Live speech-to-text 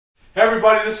Hey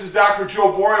everybody, this is Dr.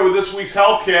 Joe Borio with this week's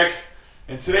Health Kick,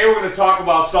 and today we're going to talk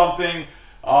about something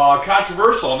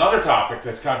controversial, another topic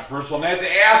that's controversial, and that's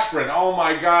aspirin. Oh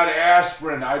my God,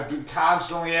 aspirin. I've been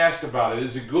constantly asked about it.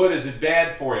 Is it good? Is it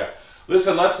bad for you?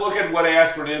 Listen, let's look at what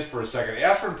aspirin is for a second.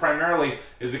 Aspirin primarily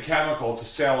is a chemical, it's a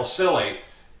salicylate,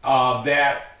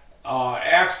 that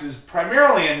acts as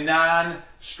primarily a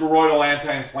non-steroidal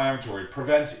anti-inflammatory,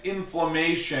 prevents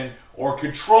inflammation or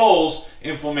controls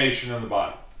inflammation in the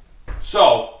body.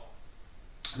 So,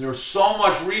 there's so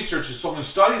much research and so many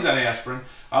studies on aspirin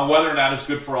on whether or not it's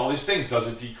good for all these things. Does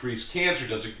it decrease cancer?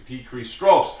 Does it decrease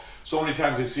strokes? So many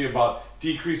times I see about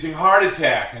decreasing heart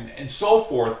attack and so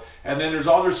forth. And then there's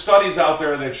other studies out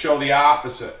there that show the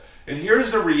opposite. And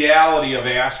here's the reality of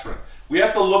aspirin. We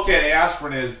have to look at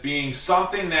aspirin as being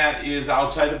something that is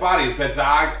outside the body. It's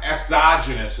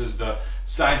exogenous is the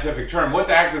scientific term. What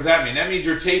the heck does that mean? That means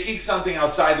you're taking something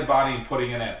outside the body and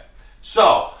putting it in.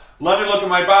 So, let me look at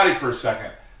my body for a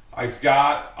second. I've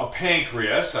got a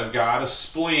pancreas, I've got a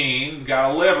spleen,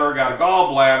 got a liver, got a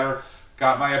gallbladder,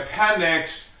 got my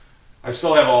appendix. I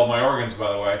still have all of my organs,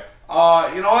 by the way.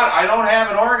 You know what? I don't have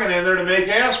an organ in there to make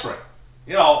aspirin.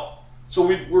 You know, so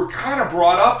we're kind of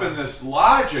brought up in this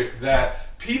logic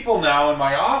that people now in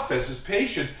my office as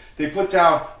patients, they put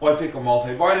down, well, I take a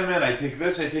multivitamin, I take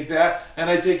this, I take that, and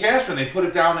I take aspirin. They put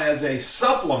it down as a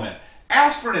supplement.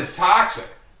 Aspirin is toxic.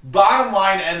 Bottom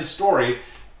line, end of story,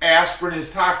 aspirin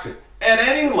is toxic. At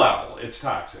any level, it's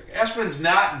toxic. Aspirin's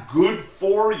not good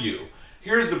for you.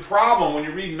 Here's the problem when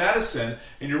you read medicine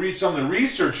and you read some of the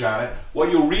research on it, what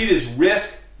you'll read is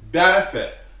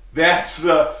risk-benefit. That's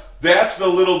the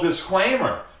little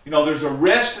disclaimer. You know, there's a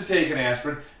risk to taking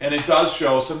aspirin, and it does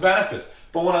show some benefits.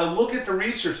 But when I look at the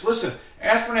research, listen,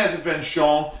 aspirin hasn't been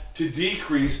shown to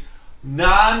decrease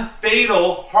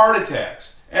non-fatal heart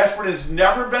attacks. Aspirin has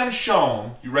never been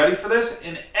shown, you ready for this,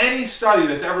 in any study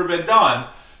that's ever been done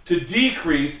to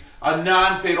decrease a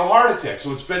non-fatal heart attack.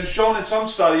 So it's been shown in some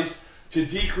studies to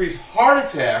decrease heart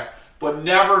attack, but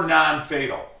never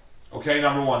non-fatal. Okay,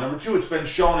 number one. Number two, it's been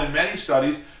shown in many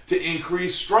studies to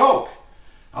increase stroke.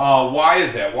 Why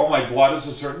is that? Well, my blood is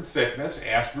a certain thickness.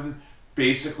 Aspirin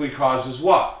basically causes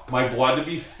what? My blood to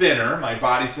be thinner. My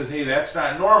body says, hey, that's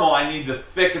not normal. I need to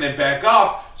thicken it back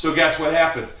up. So guess what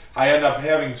happens? I end up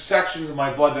having sections of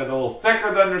my blood that are a little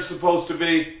thicker than they're supposed to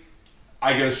be.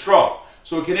 I get a stroke.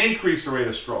 So it can increase the rate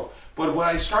of stroke. But when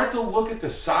I start to look at the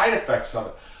side effects of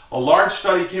it, a large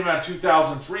study came out in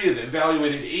 2003 that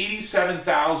evaluated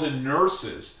 87,000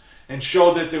 nurses and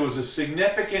showed that there was a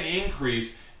significant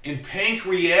increase in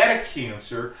pancreatic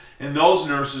cancer in those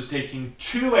nurses taking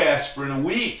 2 aspirin a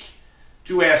week.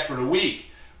 2 aspirin a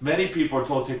week. Many people are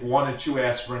told to take 1 to 2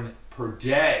 aspirin per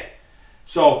day.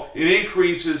 So it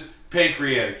increases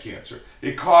pancreatic cancer.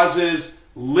 It causes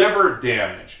liver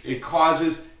damage. It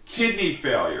causes kidney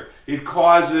failure. It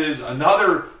causes,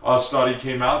 another study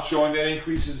came out showing that it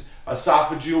increases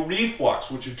esophageal reflux,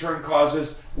 which in turn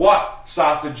causes what?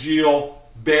 Esophageal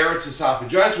Barrett's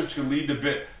esophagitis, which can lead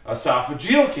to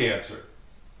esophageal cancer.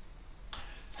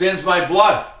 Thins my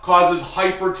blood, causes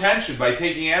hypertension. By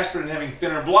taking aspirin and having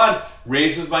thinner blood,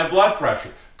 raises my blood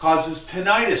pressure. Causes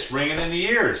tinnitus, ringing in the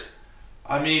ears.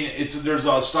 I mean, there's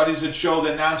studies that show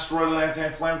that non-steroidal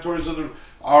anti-inflammatories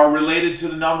are related to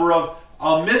the number of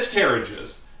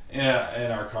miscarriages in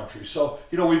our country. So,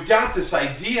 you know, we've got this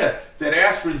idea that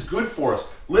aspirin's good for us.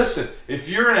 Listen, if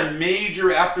you're in a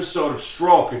major episode of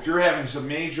stroke, if you're having some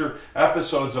major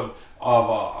episodes of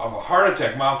a heart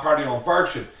attack, myocardial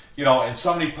infarction, you know, and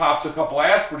somebody pops a couple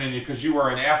aspirin in you because you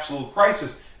are in absolute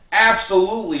crisis,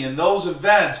 absolutely, in those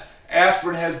events,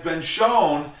 aspirin has been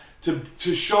shown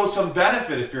to show some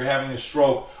benefit if you're having a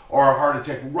stroke or a heart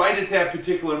attack. Right at that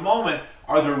particular moment,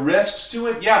 are there risks to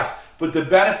it? Yes, but the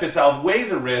benefits outweigh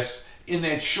the risks in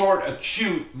that short,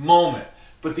 acute moment.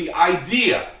 But the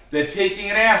idea that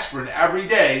taking an aspirin every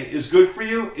day is good for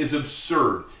you is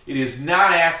absurd. It is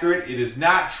not accurate, it is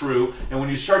not true, and when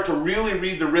you start to really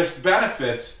read the risk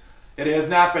benefits, it has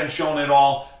not been shown at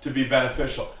all to be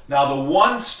beneficial. Now, the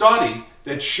one study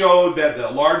that showed that,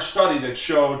 the large study that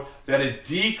showed that it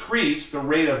decreased the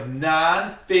rate of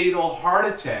non-fatal heart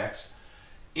attacks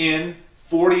in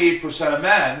 48% of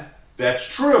men, that's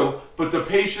true, but the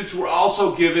patients were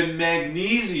also given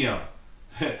magnesium.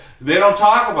 They don't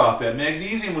talk about that.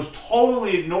 Magnesium was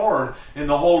totally ignored in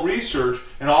the whole research,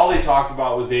 and all they talked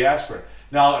about was the aspirin.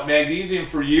 Now, magnesium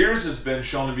for years has been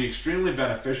shown to be extremely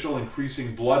beneficial,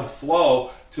 increasing blood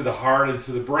flow to the heart and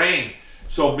to the brain.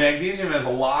 So magnesium has a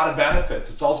lot of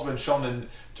benefits. It's also been shown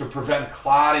to prevent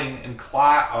clotting and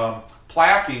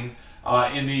plaquing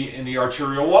in the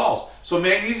arterial walls. So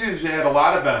magnesium has had a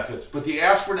lot of benefits, but the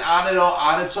aspirin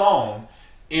on its own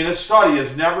in a study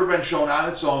has never been shown on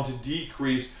its own to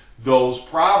decrease those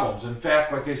problems. In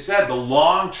fact, like I said, the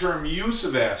long-term use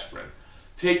of aspirin,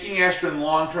 taking aspirin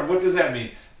long-term, what does that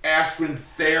mean? Aspirin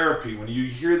therapy. When you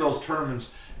hear those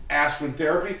terms, aspirin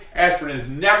therapy, aspirin has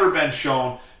never been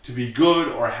shown to be good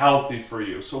or healthy for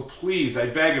you. So please, I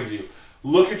beg of you,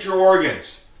 look at your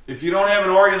organs. If you don't have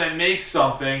an organ that makes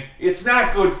something, it's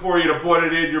not good for you to put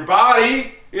it in your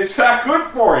body. It's not good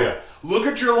for you. Look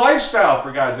at your lifestyle,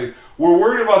 for God's sake. We're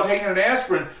worried about taking an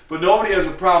aspirin, but nobody has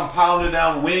a problem pounding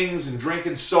down wings and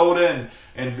drinking soda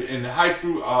and high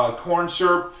corn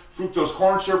syrup, fructose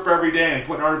corn syrup every day, and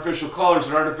putting artificial colors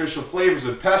and artificial flavors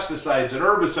and pesticides and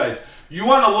herbicides. You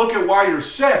want to look at why you're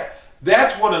sick.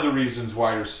 That's one of the reasons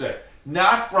why you're sick.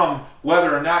 Not from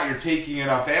whether or not you're taking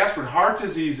enough aspirin. Heart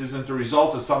disease isn't the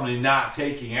result of somebody not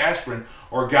taking aspirin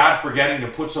or God forgetting to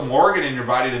put some organ in your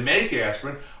body to make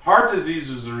aspirin. Heart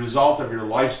disease is the result of your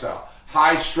lifestyle.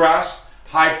 High stress,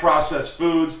 high processed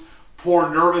foods, poor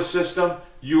nervous system,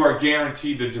 you are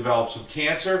guaranteed to develop some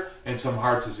cancer and some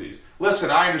heart disease.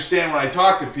 Listen, I understand when I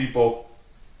talk to people,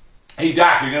 hey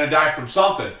doc, you're going to die from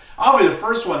something. I'll be the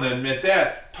first one to admit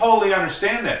that. Totally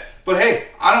understand that. But hey,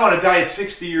 I don't want to die at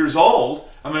 60 years old.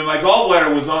 I mean, my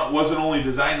gallbladder wasn't only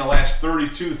designed to last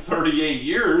 32, 38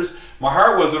 years. My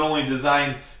heart wasn't only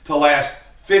designed to last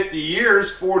 50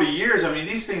 years, 40 years. I mean,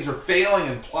 these things are failing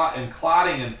and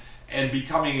clotting and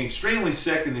becoming extremely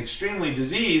sick and extremely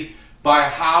diseased by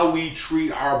how we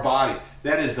treat our body.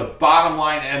 That is the bottom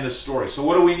line and the story. So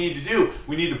what do we need to do?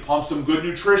 We need to pump some good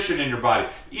nutrition in your body.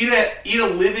 Eat a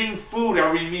living food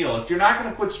every meal. If you're not going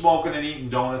to quit smoking and eating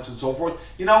donuts and so forth,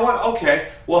 you know what? Okay,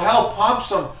 well, hell, pump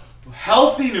some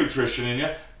healthy nutrition in you.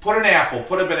 Put an apple,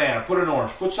 put a banana, put an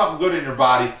orange, put something good in your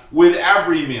body with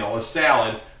every meal, a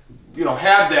salad. You know,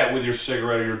 have that with your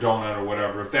cigarette or your donut or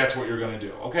whatever, if that's what you're going to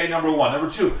do. Okay, number one. Number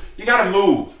two, you got to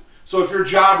move. So if your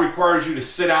job requires you to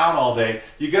sit down all day,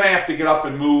 you're going to have to get up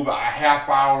and move a half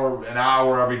hour, an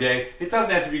hour every day. It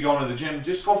doesn't have to be going to the gym.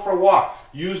 Just go for a walk.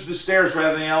 Use the stairs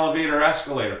rather than the elevator or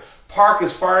escalator. Park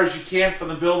as far as you can from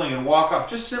the building and walk up.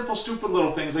 Just simple, stupid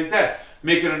little things like that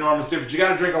make an enormous difference. You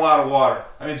got to drink a lot of water.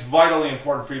 I mean, it's vitally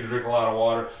important for you to drink a lot of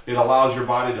water. It allows your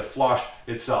body to flush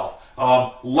itself.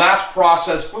 Less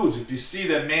processed foods. If you see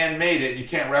that man made it and you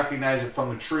can't recognize it from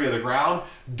the tree or the ground,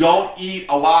 don't eat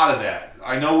a lot of that.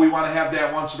 I know we want to have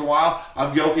that once in a while.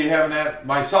 I'm guilty of having that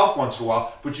myself once in a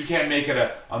while, but you can't make it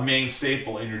a main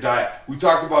staple in your diet. We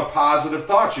talked about positive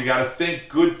thoughts. You got to think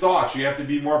good thoughts. You have to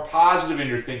be more positive in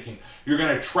your thinking. You're going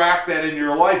to attract that in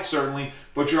your life, certainly,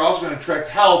 but you're also going to attract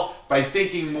health by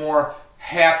thinking more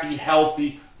happy,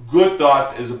 healthy, good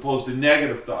thoughts as opposed to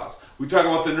negative thoughts. We talk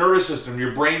about the nervous system.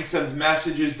 Your brain sends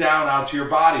messages down out to your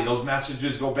body. Those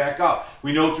messages go back up.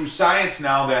 We know through science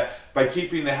now that by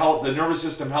keeping the nervous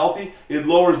system healthy, it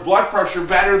lowers blood pressure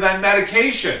better than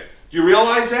medication. Do you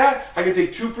realize that? I can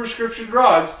take 2 prescription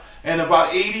drugs, and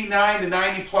about 89 to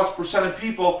 90+% of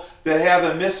people that have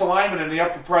a misalignment in the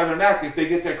upper part of their neck, if they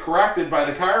get that corrected by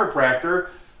the chiropractor,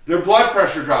 their blood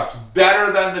pressure drops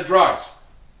better than the drugs.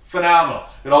 Phenomenal.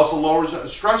 It also lowers the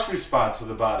stress response of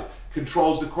the body.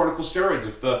 Controls the corticosteroids.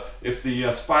 If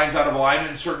the spine's out of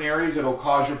alignment in certain areas, it'll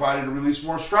cause your body to release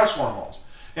more stress hormones.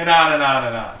 And on and on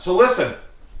and on. So listen,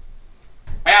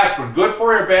 aspirin, good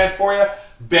for you or bad for you?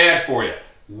 Bad for you.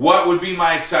 What would be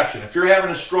my exception? If you're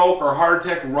having a stroke or a heart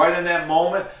attack right in that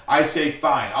moment, I say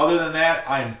fine. Other than that,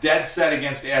 I am dead set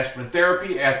against aspirin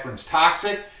therapy. Aspirin's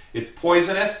toxic. It's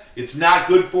poisonous. It's not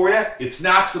good for you. It's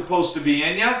not supposed to be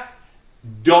in you.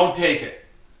 Don't take it.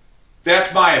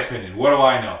 That's my opinion. What do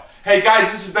I know? Hey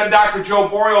guys, this has been Dr. Joe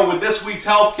Borio with this week's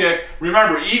Health Kick.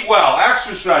 Remember, eat well,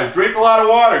 exercise, drink a lot of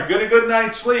water, get a good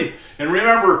night's sleep. And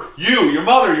remember, you, your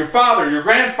mother, your father, your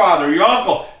grandfather, your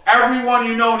uncle, everyone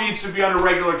you know needs to be under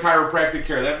regular chiropractic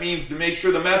care. That means to make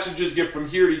sure the messages get from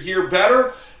here to here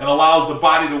better and allows the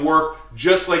body to work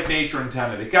just like nature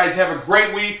intended it. Guys, have a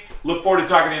great week. Look forward to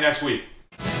talking to you next week.